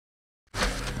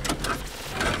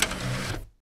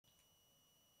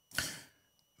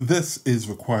This is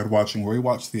Required Watching, where we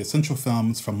watch the essential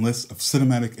films from lists of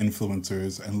cinematic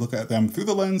influencers and look at them through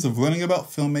the lens of learning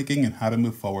about filmmaking and how to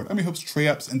move forward. I'm your host, Trey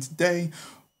Epps, and today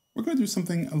we're going to do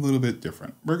something a little bit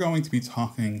different. We're going to be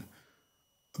talking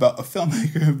about a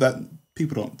filmmaker that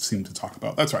people don't seem to talk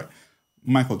about. That's right,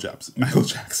 Michael Jackson.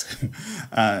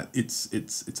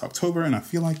 It's October, and I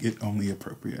feel like it's only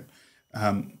appropriate.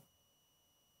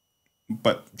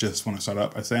 But just want to start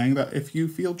out by saying that if you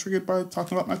feel triggered by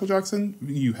talking about Michael Jackson,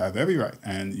 you have every right,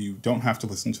 and you don't have to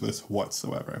listen to this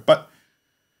whatsoever. But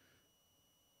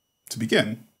to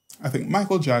begin, I think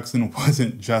Michael Jackson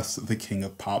wasn't just the king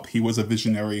of pop. He was a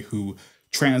visionary who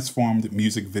transformed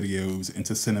music videos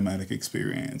into cinematic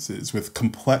experiences with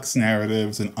complex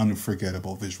narratives and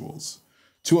unforgettable visuals.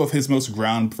 Two of his most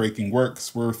groundbreaking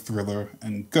works were Thriller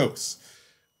and Ghost.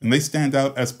 And they stand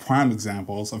out as prime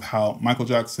examples of how Michael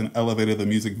Jackson elevated the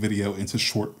music video into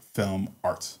short film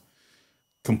art,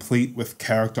 complete with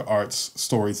character arts,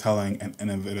 storytelling, and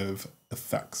innovative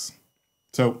effects.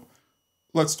 So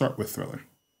let's start with Thriller.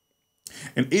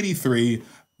 In '83,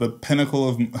 the pinnacle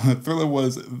of Thriller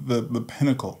was the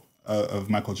pinnacle of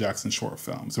Michael Jackson's short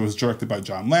films. It was directed by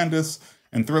John Landis,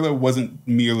 and Thriller wasn't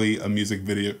merely a music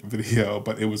video,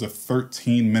 but it was a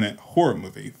 13-minute horror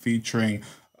movie featuring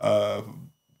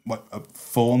a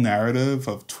full narrative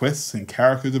of twists and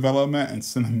character development and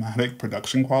cinematic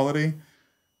production quality.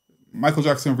 Michael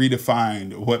Jackson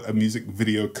redefined what a music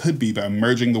video could be by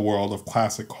merging the world of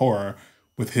classic horror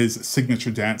with his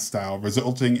signature dance style,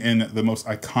 resulting in the most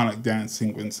iconic dance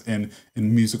sequence in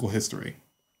musical history.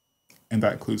 And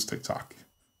that includes TikTok.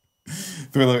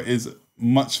 Thriller is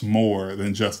much more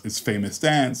than just his famous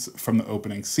dance from the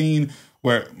opening scene,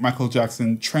 where Michael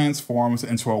Jackson transforms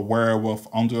into a werewolf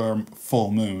under a full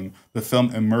moon. The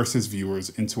film immerses viewers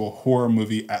into a horror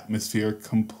movie atmosphere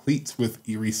complete with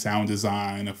eerie sound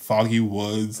design, foggy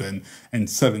woods, and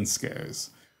sudden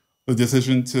scares. The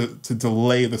decision to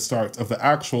delay the start of the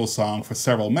actual song for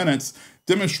several minutes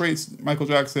demonstrates Michael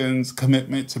Jackson's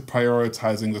commitment to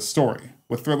prioritizing the story.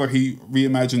 With Thriller, he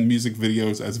reimagined music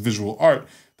videos as visual art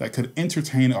that could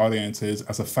entertain audiences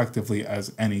as effectively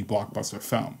as any blockbuster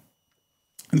film.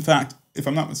 In fact, if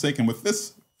I'm not mistaken, with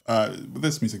this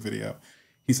music video,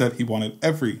 he said he wanted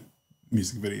every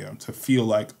music video to feel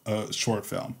like a short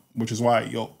film, which is why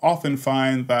you'll often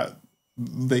find that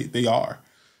they are.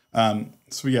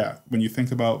 So yeah, when you think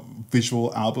about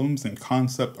visual albums and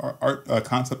concept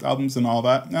albums and all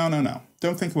that, no.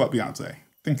 Don't think about Beyonce.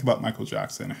 Think about Michael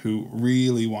Jackson, who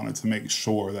really wanted to make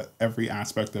sure that every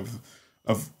aspect of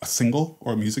a single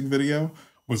or a music video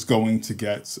was going to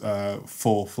get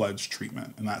full-fledged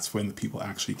treatment. And that's when the people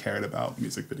actually cared about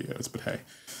music videos. But hey,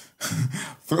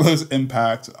 Thriller's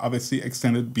impact obviously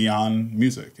extended beyond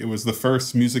music. It was the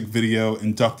first music video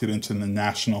inducted into the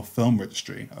National Film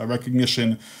Registry, a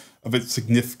recognition of its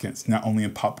significance not only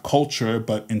in pop culture,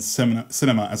 but in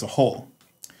cinema as a whole.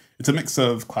 It's a mix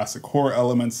of classic horror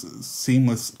elements,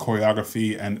 seamless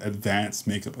choreography, and advanced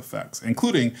makeup effects,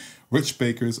 including Rich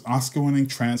Baker's Oscar-winning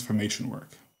transformation work.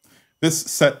 This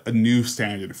set a new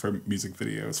standard for music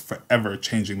videos, forever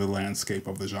changing the landscape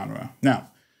of the genre. Now,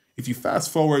 if you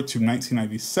fast forward to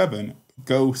 1997,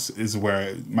 Ghost is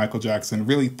where Michael Jackson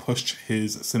really pushed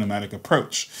his cinematic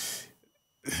approach.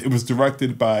 It was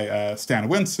directed by Stan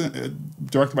Winston.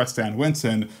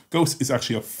 Ghost is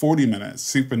actually a 40-minute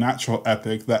supernatural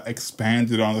epic that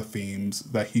expanded on the themes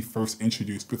that he first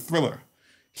introduced with Thriller.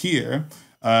 Here,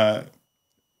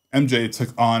 MJ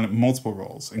took on multiple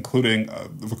roles, including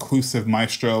the reclusive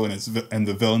maestro and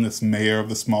the villainous mayor of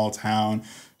the small town,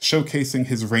 showcasing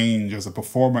his range as a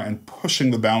performer and pushing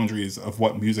the boundaries of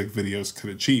what music videos could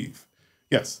achieve.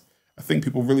 Yes, I think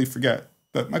people really forget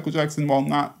that Michael Jackson, while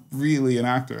not really an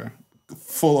actor,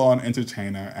 full-on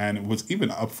entertainer, and was even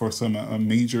up for some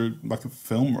major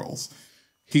film roles,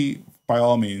 he, by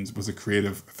all means, was a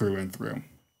creative through and through.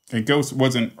 And Ghost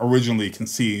wasn't originally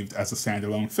conceived as a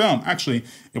standalone film. Actually,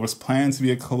 it was planned to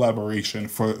be a collaboration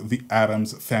for the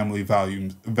Addams Family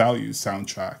Values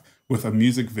soundtrack with a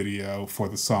music video for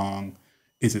the song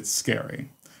Is It Scary?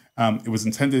 It was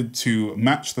intended to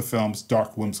match the film's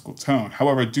dark, whimsical tone.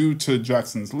 However, due to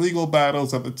Jackson's legal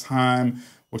battles at the time,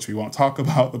 which we won't talk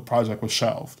about, the project was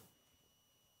shelved.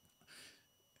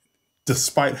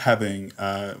 Despite having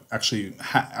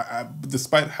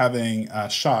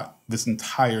shot this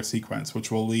entire sequence,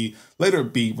 which will later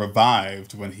be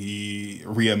revived when he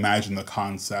reimagined the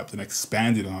concept and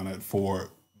expanded on it for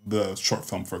the short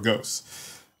film for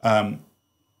Ghosts.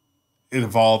 It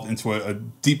evolved into a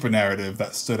deeper narrative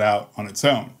that stood out on its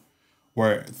own.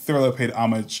 Where Thriller paid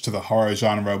homage to the horror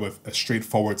genre with a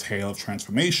straightforward tale of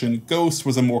transformation, Ghost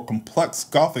was a more complex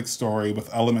gothic story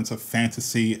with elements of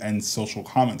fantasy and social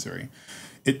commentary.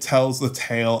 It tells the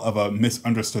tale of a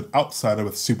misunderstood outsider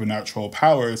with supernatural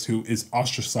powers who is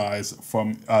ostracized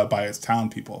by its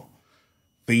townspeople.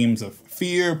 Themes of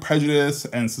fear, prejudice,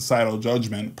 and societal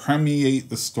judgment permeate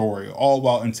the story, all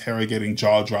while interrogating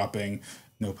jaw-dropping,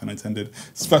 no pun intended,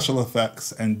 special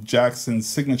effects and Jackson's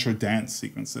signature dance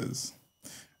sequences.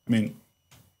 I mean,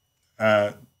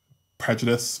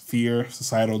 prejudice, fear,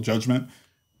 societal judgment.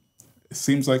 It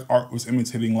seems like art was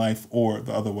imitating life or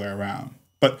the other way around.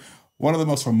 But one of the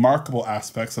most remarkable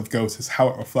aspects of Ghost is how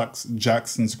it reflects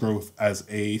Jackson's growth as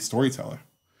a storyteller.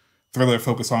 Thriller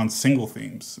focused on single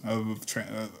themes of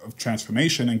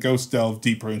transformation, and Ghost delved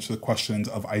deeper into the questions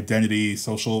of identity,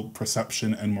 social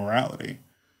perception, and morality.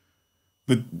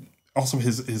 Also,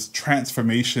 his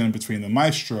transformation between the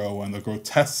maestro and the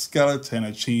grotesque skeleton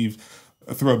achieved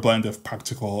through a blend of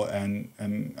practical and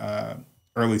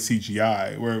early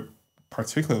CGI were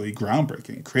particularly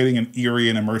groundbreaking, creating an eerie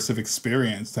and immersive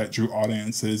experience that drew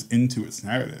audiences into its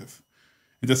narrative.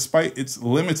 And despite its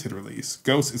limited release,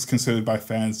 Ghost is considered by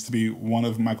fans to be one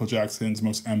of Michael Jackson's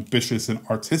most ambitious and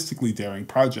artistically daring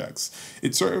projects.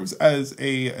 It serves as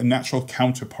a natural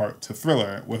counterpart to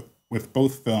Thriller, with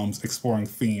both films exploring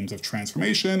themes of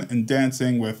transformation and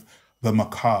dancing with the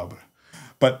macabre.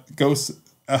 But Ghost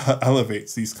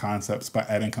elevates these concepts by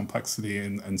adding complexity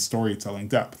and storytelling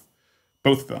depth.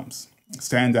 Both films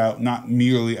stand out not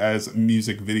merely as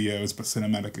music videos, but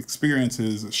cinematic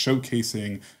experiences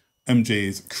showcasing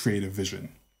MJ's creative vision.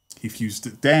 He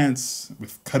fused dance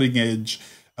with cutting-edge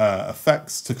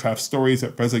effects to craft stories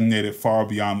that resonated far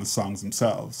beyond the songs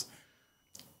themselves.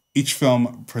 Each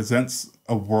film presents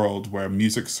a world where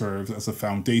music serves as a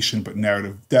foundation, but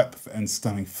narrative depth and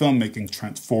stunning filmmaking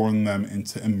transform them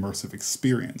into immersive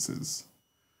experiences.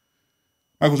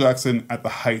 Michael Jackson, at the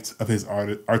height of his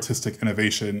artistic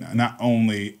innovation, not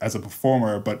only as a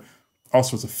performer, but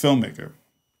also as a filmmaker.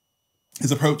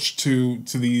 His approach to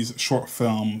these short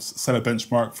films set a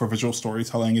benchmark for visual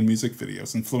storytelling in music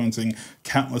videos, influencing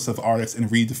countless of artists in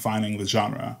redefining the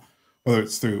genre. Whether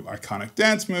it's through iconic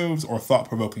dance moves or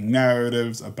thought-provoking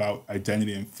narratives about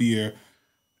identity and fear,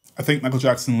 I think Michael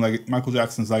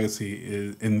Jackson's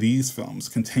legacy in these films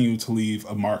continue to leave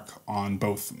a mark on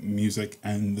both music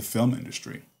and the film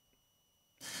industry.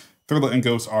 Thriller and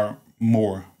Ghost are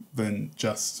more than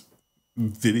just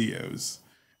videos,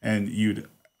 and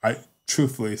I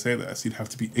truthfully say this, you'd have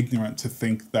to be ignorant to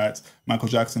think that Michael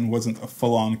Jackson wasn't a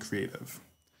full-on creative.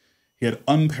 He had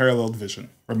unparalleled vision,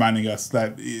 reminding us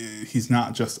that he's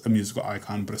not just a musical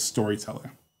icon, but a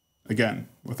storyteller. Again,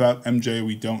 without MJ,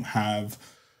 we don't have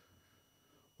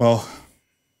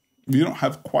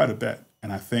quite a bit.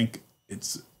 And I think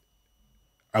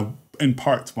I in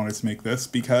part wanted to make this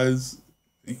because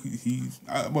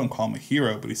I wouldn't call him a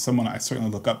hero, but he's someone I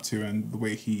certainly look up to, and the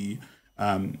way he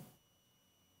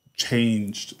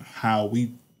changed how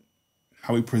we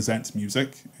present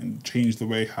music and changed the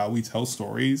way how we tell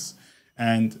stories.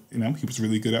 And, he was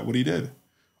really good at what he did.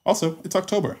 Also, it's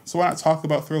October, so why not talk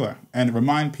about Thriller and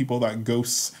remind people that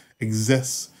Ghosts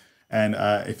exists. And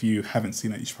if you haven't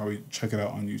seen it, you should probably check it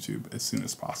out on YouTube as soon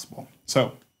as possible.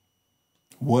 So,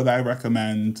 would I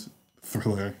recommend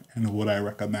Thriller and would I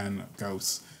recommend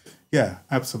Ghosts? Yeah,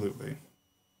 absolutely.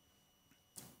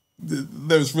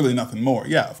 There's really nothing more.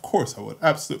 Yeah, of course I would.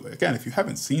 Absolutely. Again, if you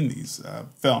haven't seen these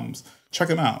films, check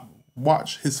them out.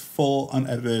 Watch his full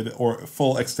unedited or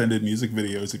full extended music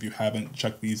videos if you haven't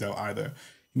checked these out either.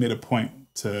 He made a point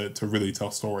to really tell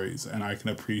stories, and I can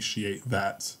appreciate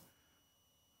that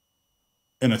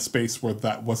in a space where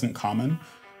that wasn't common.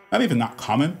 Not even not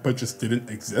common, but just didn't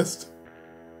exist.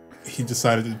 He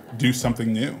decided to do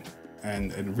something new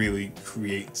and really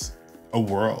create a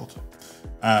world.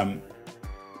 Like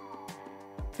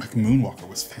Moonwalker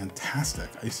was fantastic.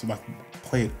 I used to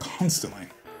play it constantly.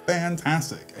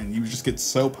 Fantastic, and you just get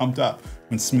so pumped up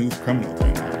when Smooth Criminal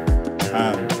came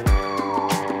out.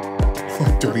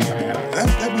 Fuck Dirty Diana.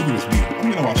 That movie was weird.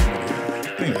 I'm gonna watch the movie.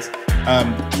 Anyways,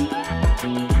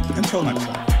 until next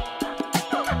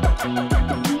time.